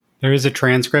There is a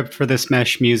transcript for this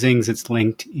Mesh Musings. It's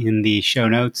linked in the show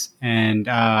notes, and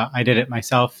I did it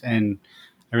myself. And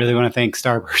I really want to thank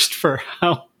Starburst for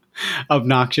how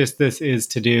obnoxious this is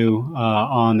to do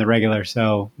on the regular.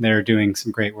 So they're doing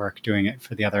some great work doing it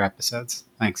for the other episodes.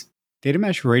 Thanks. Data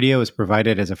Mesh Radio is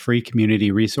provided as a free community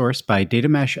resource by Data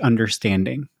Mesh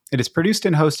Understanding. It is produced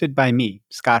and hosted by me,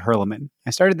 Scott Hurleman.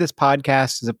 I started this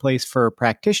podcast as a place for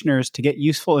practitioners to get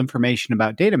useful information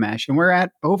about data mesh, and we're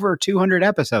at over 200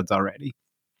 episodes already.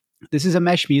 This is a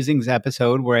Mesh Musings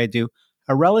episode where I do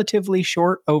a relatively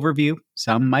short overview,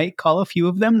 some might call a few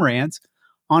of them rants,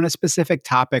 on a specific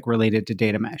topic related to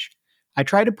data mesh. I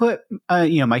try to put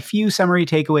my few summary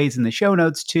takeaways in the show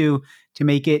notes too, to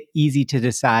make it easy to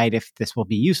decide if this will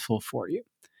be useful for you.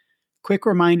 Quick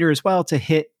reminder as well to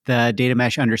hit the Data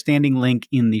Mesh Understanding link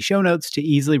in the show notes to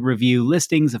easily review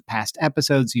listings of past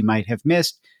episodes you might have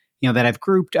missed, that I've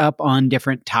grouped up on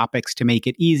different topics to make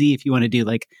it easy if you want to do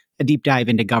like a deep dive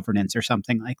into governance or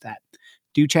something like that.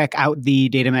 Do check out the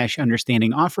Data Mesh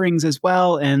Understanding offerings as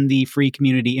well and the free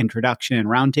community introduction and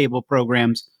roundtable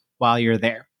programs while you're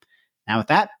there. Now with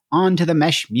that, on to the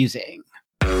Mesh Musing.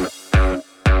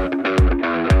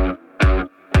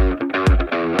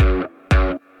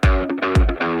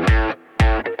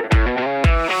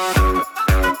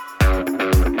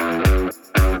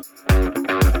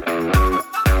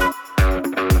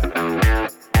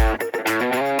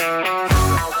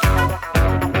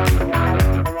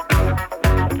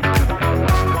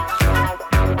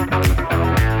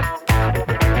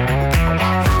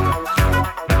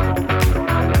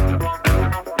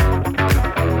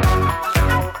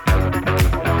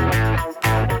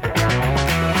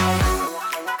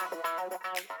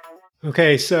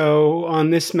 Okay, so on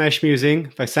this Mesh Musing,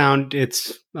 if I sound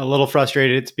it's a little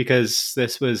frustrated, it's because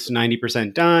this was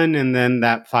 90% done, and then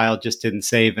that file just didn't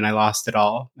save, and I lost it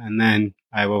all. And then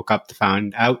I woke up to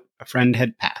find out a friend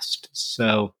had passed.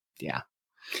 So, yeah.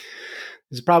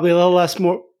 It's probably a little less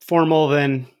more formal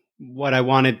than what I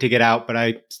wanted to get out, but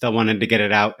I still wanted to get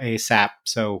it out ASAP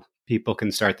so people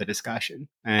can start the discussion.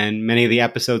 And many of the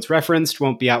episodes referenced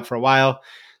won't be out for a while.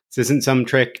 This isn't some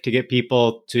trick to get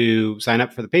people to sign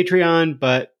up for the Patreon,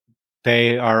 but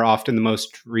they are often the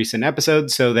most recent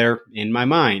episodes, so they're in my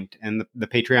mind. And the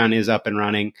Patreon is up and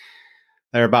running.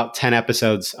 There are about 10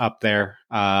 episodes up there.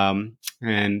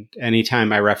 And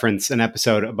anytime I reference an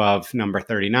episode above number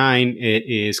 39, it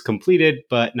is completed,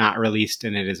 but not released,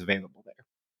 and it is available there.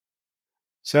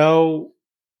 So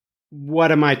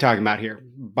what am I talking about here?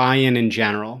 Buy-in in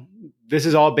general. This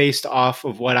is all based off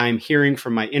of what I'm hearing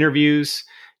from my interviews,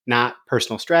 not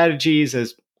personal strategies,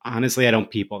 as honestly, I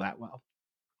don't people that well.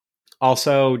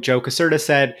 Also, Joe Caserta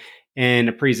said in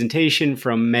a presentation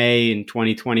from May in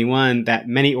 2021 that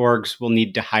many orgs will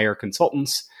need to hire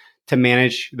consultants to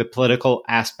manage the political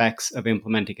aspects of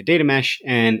implementing a data mesh,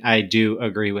 and I do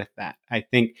agree with that. I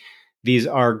think these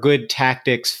are good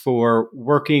tactics for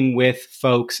working with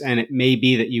folks, and it may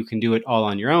be that you can do it all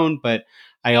on your own, but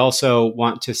I also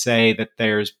want to say that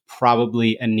there's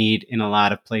probably a need in a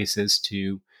lot of places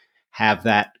to have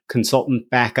that consultant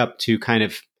backup to kind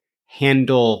of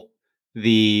handle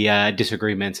the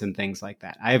disagreements and things like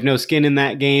that. I have no skin in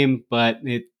that game, but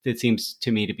it seems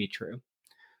to me to be true.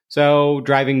 So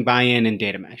driving buy-in and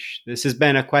data mesh. This has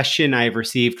been a question I've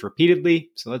received repeatedly.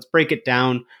 So let's break it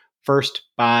down first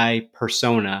by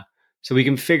persona so we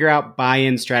can figure out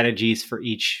buy-in strategies for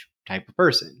each type of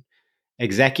person.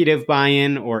 Executive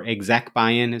buy-in or exec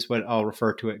buy-in is what I'll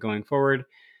refer to it going forward.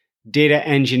 Data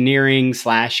engineering /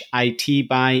 IT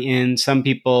buy-in. Some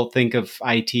people think of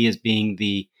IT as being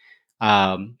the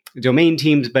domain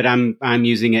teams, but I'm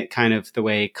using it kind of the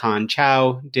way Con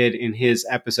Chow did in his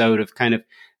episode of kind of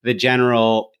the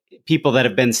general people that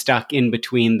have been stuck in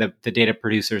between the data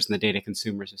producers and the data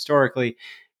consumers historically,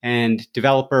 and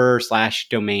developer /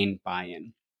 domain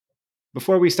buy-in.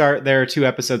 Before we start, there are 2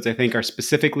 episodes I think are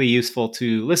specifically useful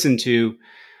to listen to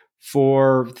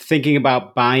for thinking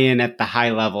about buy-in at the high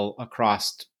level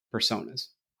across personas.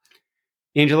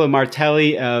 Angelo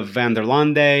Martelli of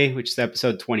Vanderlande, which is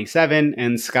episode 27,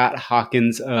 and Scott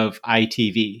Hawkins of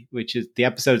ITV, which is the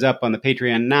episode's up on the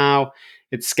Patreon now.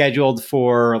 It's scheduled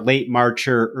for late March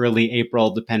or early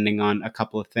April, depending on a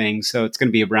couple of things. So it's going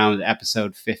to be around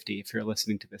episode 50 if you're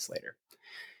listening to this later.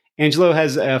 Angelo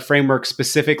has a framework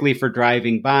specifically for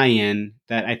driving buy-in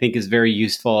that I think is very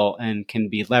useful and can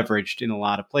be leveraged in a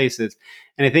lot of places.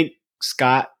 And I think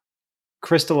Scott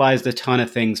crystallized a ton of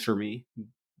things for me.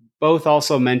 Both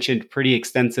also mentioned pretty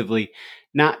extensively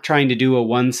not trying to do a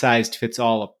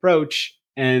one-size-fits-all approach,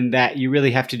 and that you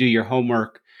really have to do your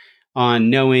homework on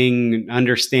knowing,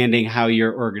 understanding how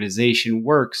your organization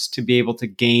works to be able to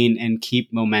gain and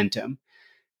keep momentum.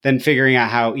 Then figuring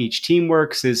out how each team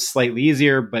works is slightly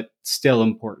easier, but still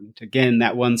important. Again,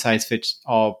 that one size fits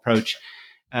all approach.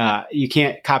 You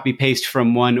can't copy paste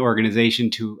from one organization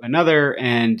to another,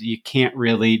 and you can't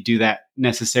really do that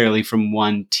necessarily from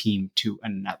one team to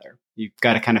another. You've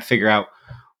got to kind of figure out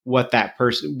what that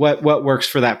person, what works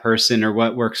for that person, or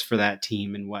what works for that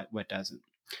team, and what doesn't.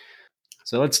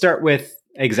 So let's start with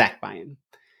exec buy-in.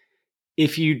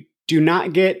 If you do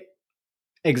not get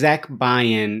exec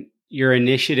buy-in, your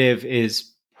initiative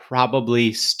is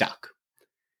probably stuck.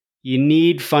 You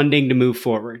need funding to move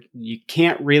forward. You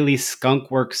can't really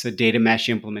skunkworks a data mesh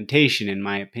implementation, in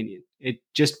my opinion. It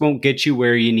just won't get you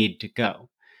where you need to go.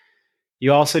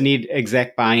 You also need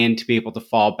exec buy-in to be able to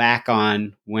fall back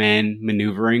on when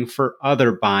maneuvering for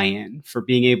other buy-in, for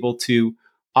being able to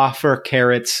offer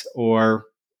carrots or,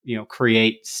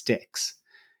 create sticks.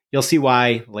 You'll see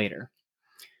why later.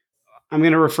 I'm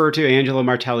going to refer to Angelo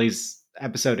Martelli's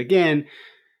episode again.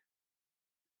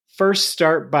 First,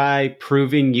 start by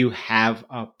proving you have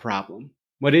a problem.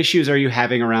 What issues are you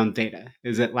having around data?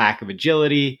 Is it lack of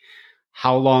agility?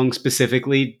 How long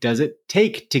specifically does it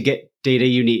take to get data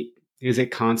you need? Is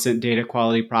it constant data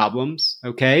quality problems?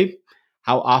 Okay.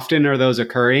 How often are those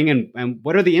occurring? And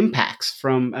what are the impacts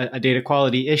from a data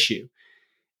quality issue?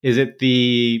 Is it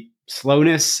the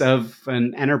slowness of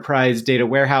an enterprise data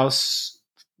warehouse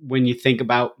when you think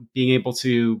about being able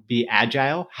to be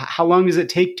agile? How long does it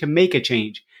take to make a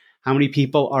change? How many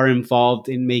people are involved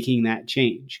in making that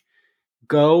change?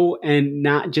 Go and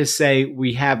not just say,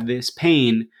 we have this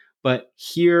pain, but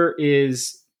here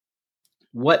is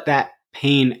what that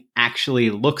pain actually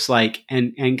looks like,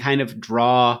 and kind of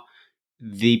draw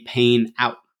the pain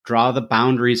out, draw the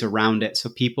boundaries around it so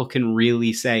people can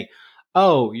really say,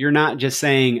 oh, you're not just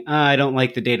saying, I don't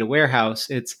like the data warehouse.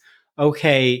 It's,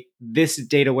 okay, this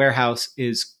data warehouse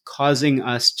is causing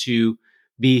us to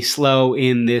be slow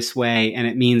in this way, and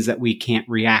it means that we can't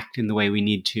react in the way we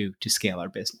need to scale our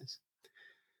business.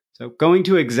 So going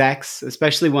to execs,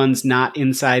 especially ones not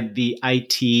inside the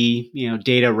IT,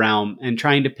 data realm, and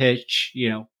trying to pitch,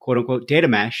 quote unquote data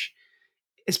mesh,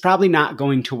 is probably not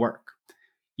going to work.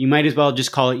 You might as well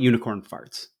just call it unicorn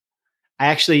farts. I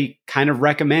actually kind of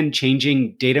recommend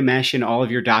changing data mesh in all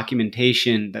of your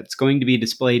documentation that's going to be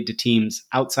displayed to teams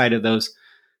outside of those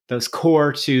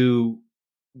core to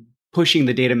pushing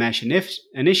the data mesh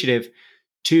initiative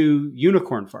to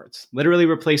unicorn farts, literally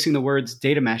replacing the words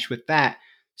data mesh with that,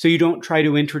 so you don't try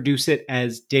to introduce it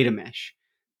as data mesh.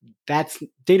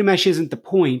 Data mesh isn't the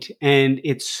point, and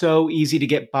it's so easy to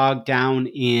get bogged down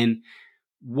in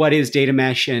what is data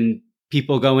mesh and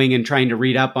people going and trying to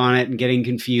read up on it and getting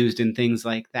confused and things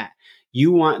like that.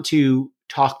 You want to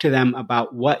talk to them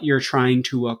about what you're trying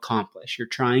to accomplish. You're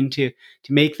trying to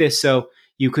make this so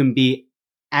you can be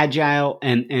agile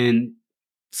and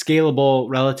scalable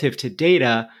relative to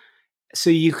data, so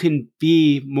you can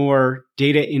be more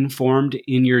data informed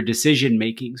in your decision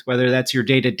makings, whether that's your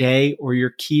day to day or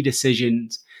your key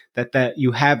decisions, that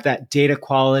you have that data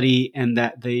quality and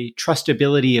that the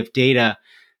trustability of data,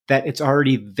 that it's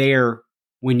already there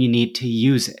when you need to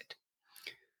use it.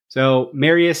 So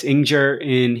Marius Inger,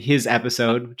 in his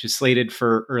episode, which is slated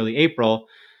for early April,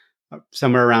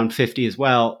 somewhere around 50 as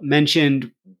well,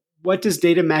 mentioned, what does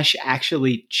data mesh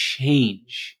actually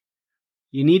change?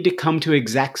 You need to come to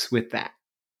execs with that.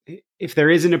 If there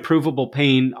is an approvable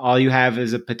pain, all you have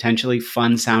is a potentially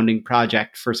fun sounding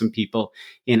project for some people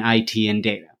in IT and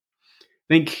data.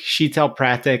 I think Sheetal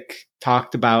Pratik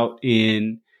talked about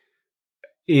in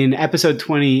episode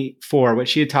 24, what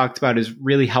she had talked about is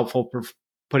really helpful for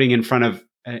putting in front of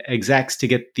execs to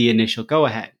get the initial go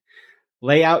ahead.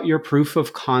 Lay out your proof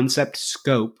of concept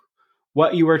scope,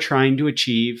 what you are trying to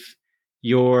achieve,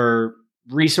 your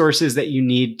resources that you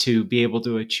need to be able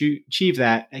to achieve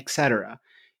that, etc.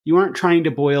 You aren't trying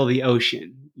to boil the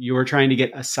ocean. You are trying to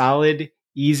get a solid,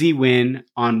 easy win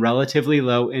on relatively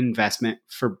low investment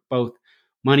for both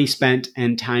money spent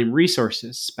and time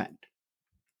resources spent,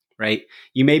 right?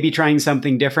 You may be trying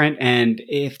something different. And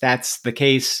if that's the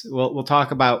case, we'll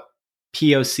talk about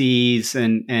POCs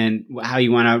and how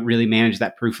you want to really manage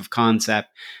that proof of concept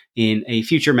in a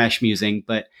future mesh musing.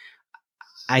 But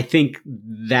I think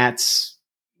that's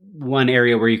one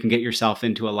area where you can get yourself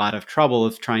into a lot of trouble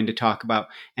of trying to talk about,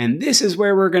 and this is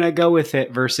where we're going to go with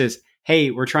it, versus,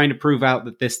 hey, we're trying to prove out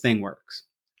that this thing works.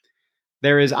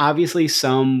 There is obviously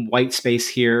some white space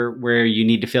here where you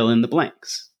need to fill in the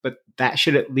blanks, but that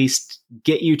should at least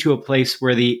get you to a place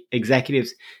where the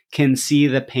executives can see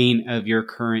the pain of your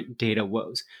current data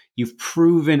woes. You've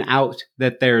proven out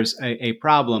that there's a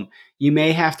problem. You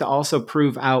may have to also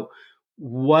prove out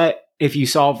what if you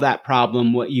solve that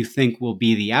problem, what you think will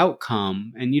be the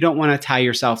outcome. And you don't want to tie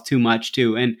yourself too much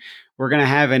to, and we're going to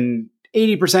have an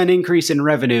 80% increase in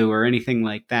revenue or anything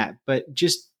like that. But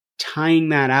just tying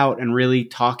that out and really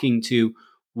talking to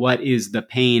what is the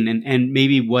pain, and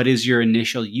maybe what is your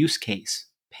initial use case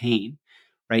pain,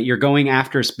 right? You're going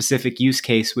after a specific use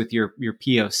case with your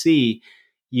POC.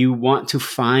 You want to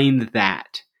find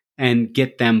that and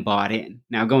get them bought in.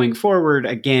 Now, going forward,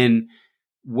 again,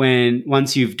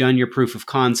 once you've done your proof of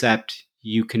concept,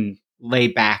 you can lay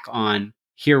back on,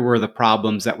 here were the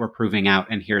problems that we're proving out,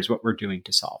 and here's what we're doing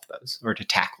to solve those or to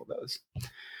tackle those.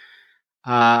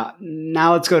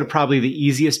 Now let's go to probably the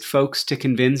easiest folks to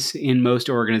convince in most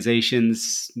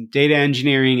organizations: data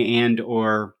engineering and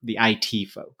or the IT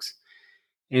folks.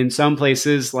 In some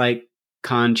places, like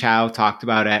Con Chow talked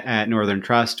about at Northern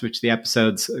Trust, which the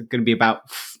episode's going to be about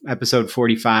episode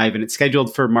 45, and it's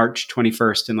scheduled for March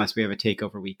 21st, unless we have a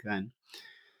takeover week then.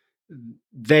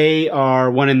 They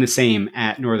are one and the same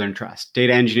at Northern Trust.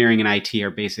 Data engineering and IT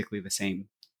are basically the same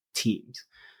teams.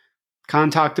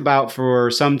 Khan talked about, for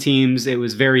some teams, it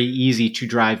was very easy to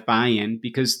drive buy-in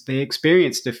because they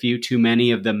experienced a few too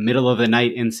many of the middle of the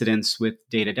night incidents with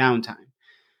data downtime.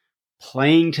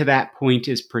 Playing to that point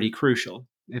is pretty crucial.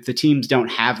 If the teams don't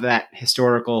have that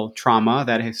historical trauma,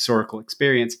 that historical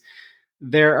experience,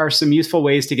 there are some useful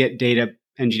ways to get data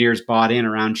engineers bought in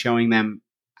around showing them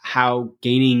how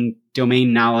gaining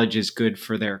domain knowledge is good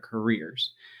for their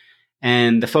careers.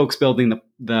 And the folks building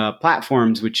the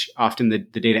platforms, which often the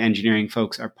data engineering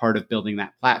folks are part of building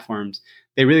that platforms,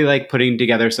 they really like putting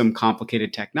together some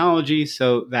complicated technology,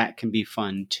 so that can be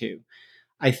fun too.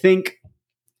 I think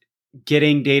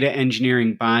getting data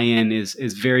engineering buy-in is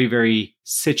very, very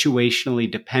situationally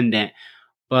dependent.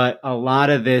 But a lot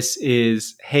of this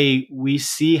is, hey, we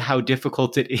see how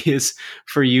difficult it is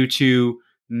for you to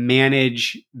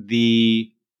manage the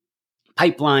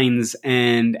pipelines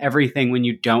and everything when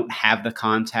you don't have the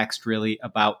context really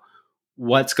about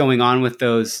what's going on with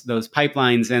those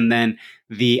pipelines, and then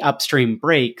the upstream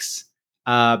breaks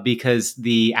because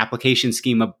the application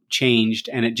schema changed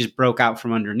and it just broke out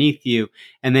from underneath you,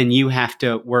 and then you have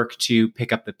to work to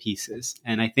pick up the pieces.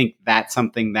 And I think that's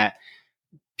something that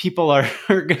people are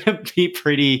going to be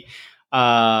pretty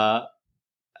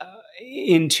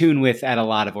in tune with at a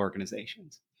lot of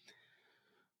organizations.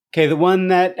 Okay, the one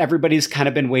that everybody's kind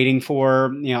of been waiting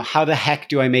for, how the heck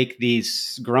do I make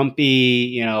these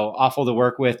grumpy, awful to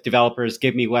work with developers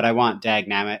give me what I want,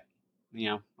 dagnammit?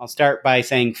 I'll start by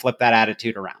saying flip that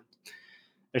attitude around.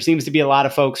 There seems to be a lot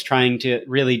of folks trying to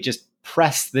really just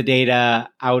press the data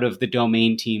out of the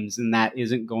domain teams, and that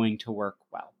isn't going to work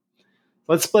well.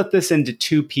 Let's split this into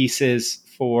two pieces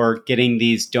for getting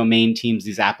these domain teams,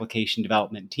 these application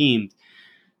development teams,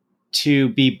 to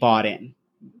be bought in.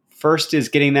 First is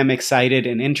getting them excited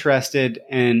and interested,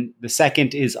 and the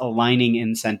second is aligning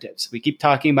incentives. We keep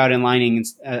talking about aligning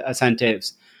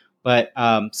incentives, but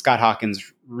Scott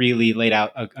Hawkins really laid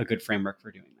out a good framework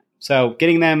for doing that. So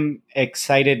getting them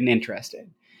excited and interested,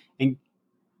 and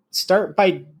start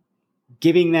by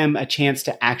giving them a chance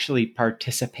to actually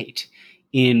participate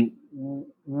in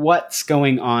what's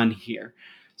going on here.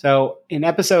 So in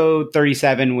episode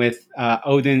 37 with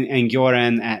Odin and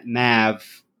Gjoran at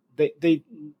NAV, they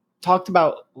talked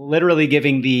about literally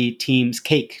giving the teams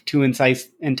cake to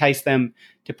entice them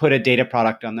to put a data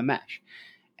product on the mesh.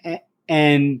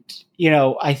 And,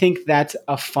 I think that's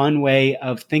a fun way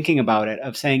of thinking about it,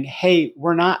 of saying, hey,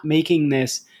 we're not making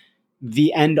this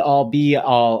the end all be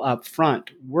all up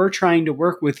front. We're trying to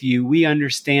work with you. We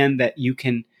understand that you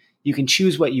can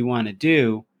choose what you want to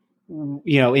do.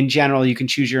 In general, you can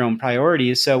choose your own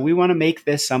priorities. So we want to make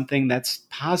this something that's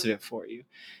positive for you.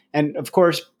 And of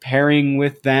course, pairing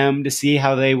with them to see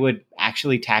how they would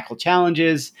actually tackle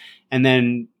challenges, and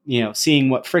then, seeing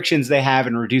what frictions they have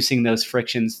and reducing those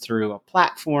frictions through a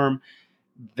platform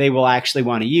they will actually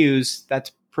want to use.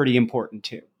 That's pretty important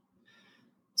too.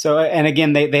 So, and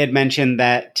again, they had mentioned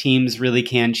that teams really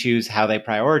can choose how they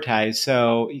prioritize.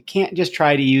 So you can't just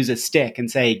try to use a stick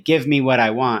and say, give me what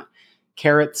I want.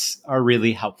 Carrots are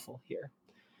really helpful here.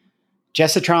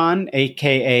 Jessitron,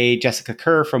 aka Jessica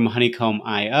Kerr from Honeycomb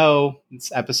IO,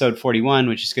 it's episode 41,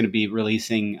 which is going to be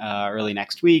releasing early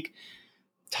next week,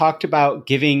 talked about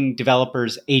giving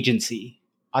developers agency.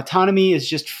 Autonomy is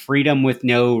just freedom with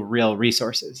no real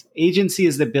resources. Agency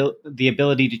is the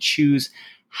ability to choose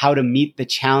how to meet the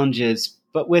challenges,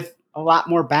 but with a lot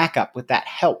more backup, with that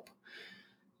help.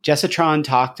 Jessitron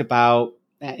talked about,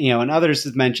 and others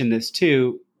have mentioned this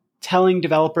too, telling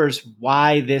developers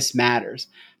why this matters.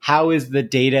 How is the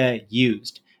data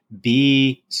used?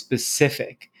 Be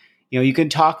specific. You can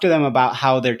talk to them about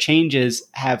how their changes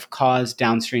have caused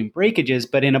downstream breakages,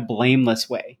 but in a blameless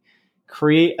way.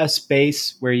 Create a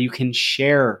space where you can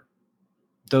share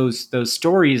those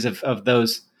stories of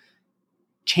those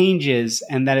changes,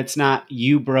 and that it's not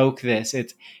you broke this.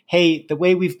 It's, hey, the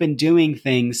way we've been doing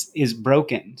things is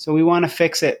broken. So we want to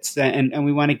fix it, and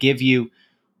we want to give you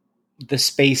the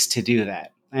space to do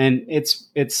that. And it's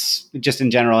just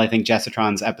in general, I think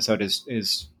Jessitron's episode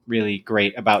is really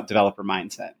great about developer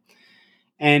mindset.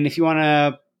 And if you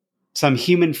want some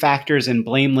human factors and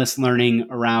blameless learning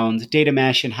around data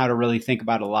mesh and how to really think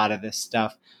about a lot of this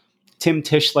stuff, Tim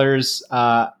Tischler's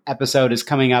episode is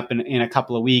coming up in a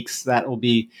couple of weeks. That will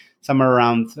be somewhere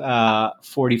around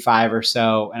 45 or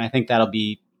so. And I think that'll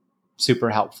be super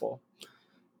helpful.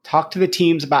 Talk to the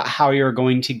teams about how you're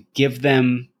going to give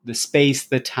them the space,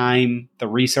 the time, the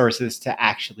resources to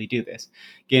actually do this.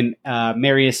 Again,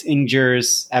 Marius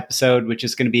Inger's episode, which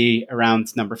is going to be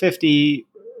around number 50,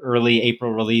 early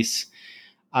April release,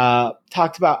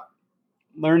 talked about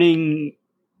learning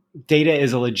data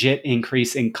is a legit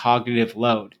increase in cognitive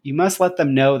load. You must let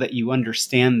them know that you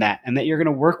understand that and that you're going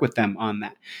to work with them on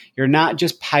that. You're not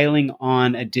just piling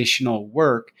on additional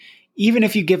work. Even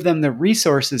if you give them the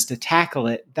resources to tackle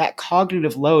it, that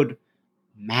cognitive load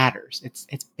matters.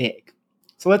 It's big.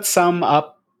 So let's sum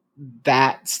up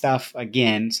that stuff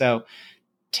again. So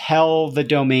tell the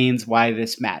domains why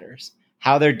this matters,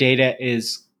 how their data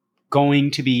is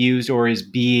going to be used or is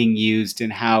being used,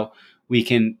 and how we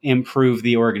can improve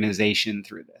the organization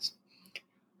through this.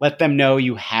 Let them know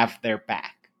you have their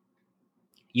back.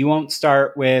 You won't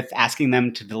start with asking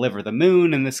them to deliver the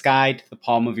moon and the sky to the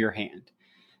palm of your hand.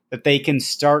 That they can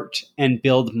start and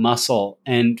build muscle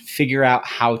and figure out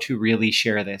how to really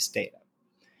share this data.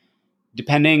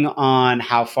 Depending on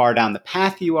how far down the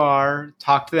path you are,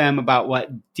 talk to them about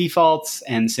what defaults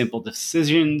and simple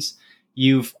decisions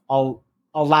you've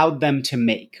allowed them to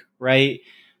make, right?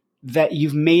 That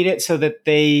you've made it so that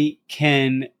they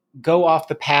can go off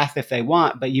the path if they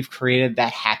want, but you've created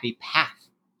that happy path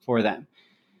for them.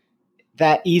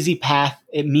 That easy path,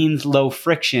 it means low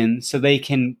friction, so they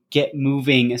can get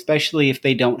moving, especially if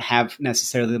they don't have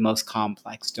necessarily the most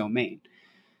complex domain.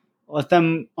 Let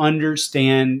them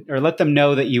understand, or let them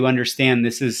know that you understand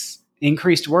this is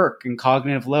increased work and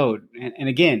cognitive load. And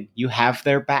again, you have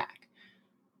their back.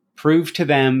 Prove to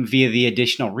them via the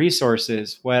additional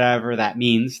resources, whatever that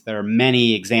means. There are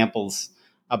many examples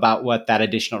about what that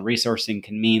additional resourcing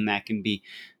can mean. That can be,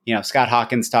 Scott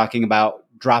Hawkins talking about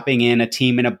dropping in a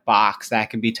team in a box. That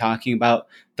can be talking about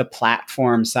the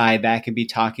platform side. That could be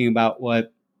talking about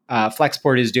what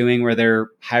Flexport is doing, where they're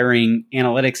hiring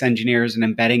analytics engineers and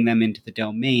embedding them into the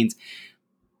domains.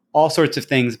 All sorts of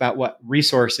things about what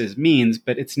resources means,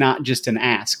 but it's not just an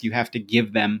ask. You have to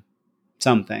give them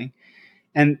something.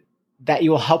 And that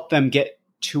you will help them get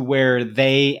to where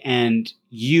they and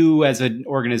you as an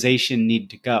organization need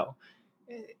to go.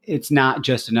 It's not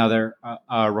just another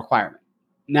requirement.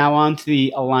 Now on to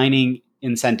the aligning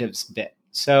incentives bit.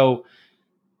 So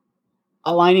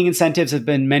aligning incentives have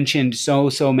been mentioned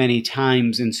so many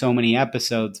times in so many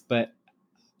episodes, but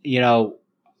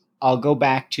I'll go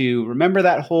back to remember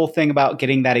that whole thing about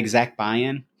getting that exec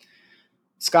buy-in.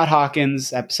 Scott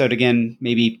Hawkins, episode again,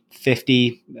 maybe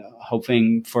 50,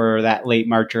 hoping for that late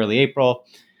March, early April,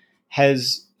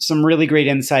 has some really great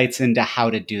insights into how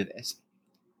to do this.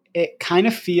 It kind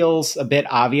of feels a bit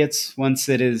obvious once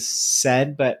it is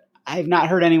said, but I've not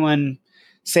heard anyone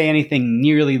say anything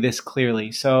nearly this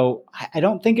clearly. So I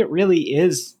don't think it really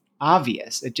is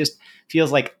obvious. It just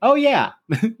feels like, oh yeah,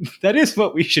 that is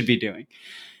what we should be doing.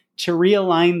 To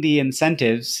realign the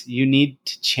incentives, you need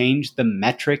to change the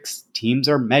metrics teams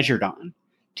are measured on.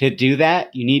 To do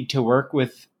that, you need to work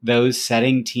with those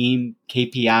setting team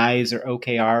KPIs or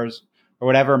OKRs or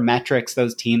whatever metrics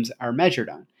those teams are measured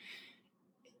on.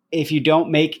 If you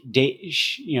don't make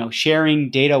sharing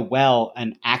data well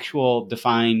an actual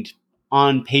defined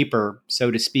on paper,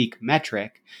 so to speak,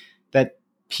 metric that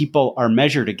people are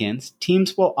measured against,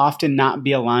 teams will often not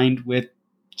be aligned with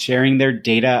sharing their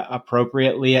data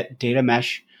appropriately at data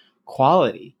mesh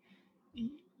quality.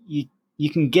 You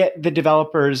can get the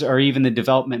developers or even the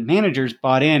development managers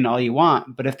bought in all you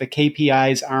want, but if the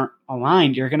KPIs aren't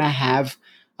aligned, you're going to have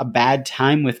a bad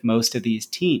time with most of these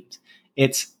teams.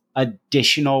 It's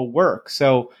additional work.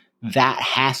 So that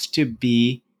has to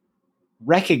be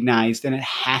recognized, and it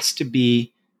has to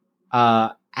be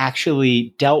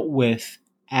actually dealt with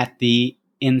at the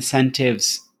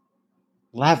incentives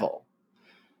level.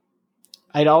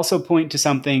 I'd also point to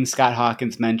something Scott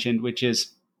Hawkins mentioned, which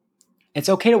is it's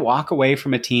okay to walk away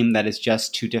from a team that is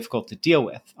just too difficult to deal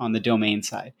with on the domain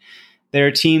side. There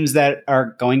are teams that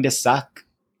are going to suck.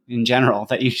 in general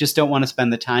that you just don't want to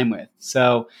spend the time with.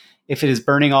 So if it is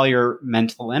burning all your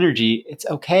mental energy, it's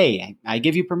okay. I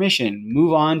give you permission.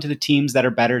 Move on to the teams that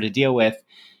are better to deal with.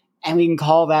 And we can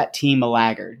call that team a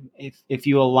laggard. If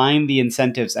you align the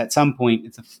incentives at some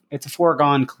point, it's a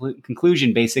foregone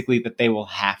conclusion, basically, that they will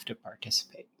have to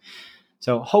participate.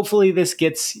 So hopefully this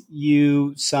gets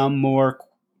you some more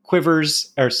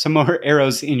quivers or some more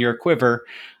arrows in your quiver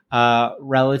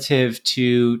relative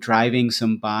to driving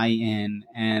some buy-in,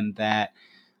 and that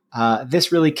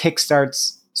this really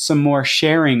kickstarts some more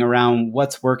sharing around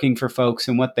what's working for folks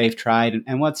and what they've tried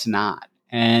and what's not.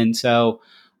 And so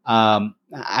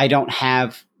I don't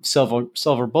have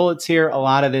silver bullets here. A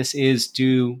lot of this is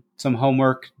do some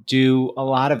homework, do a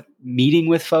lot of meeting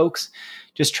with folks,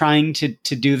 just trying to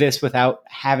do this without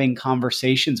having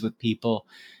conversations with people.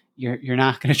 You're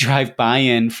not going to drive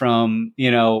buy-in from,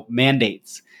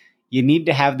 mandates. You need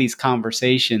to have these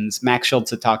conversations. Max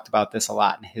Schultz had talked about this a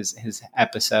lot in his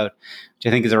episode, which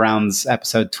I think is around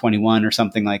episode 21 or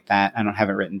something like that. I don't have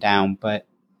it written down, but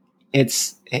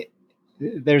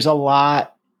there's a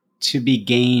lot to be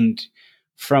gained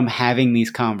from having these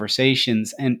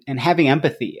conversations and having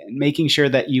empathy and making sure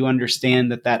that you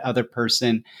understand that other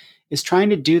person is trying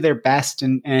to do their best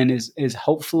and is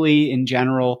hopefully in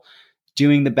general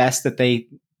doing the best that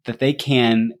they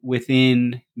can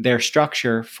within their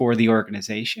structure for the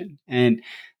organization, and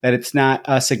that it's not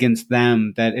us against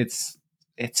them, that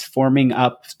it's forming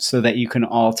up so that you can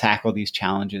all tackle these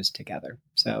challenges together.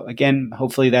 So again,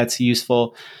 hopefully that's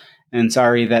useful. And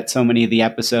sorry that so many of the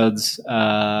episodes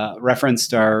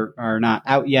referenced are not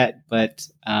out yet, but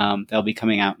they'll be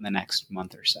coming out in the next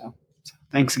month or so.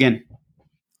 Thanks again.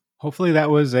 Hopefully that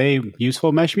was a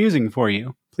useful mesh musing for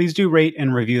you. Please do rate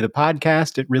and review the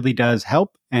podcast. It really does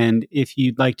help. And if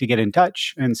you'd like to get in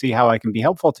touch and see how I can be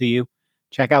helpful to you,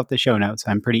 check out the show notes.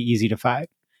 I'm pretty easy to find.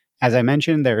 As I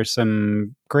mentioned, there are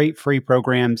some great free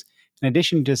programs in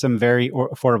addition to some very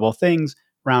affordable things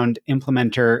around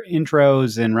implementer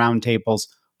intros and roundtables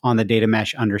on the Data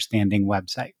Mesh Understanding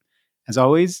website. As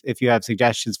always, if you have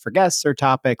suggestions for guests or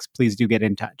topics, please do get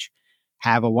in touch.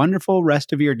 Have a wonderful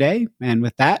rest of your day. And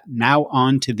with that, now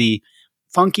on to the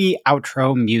funky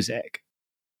outro music.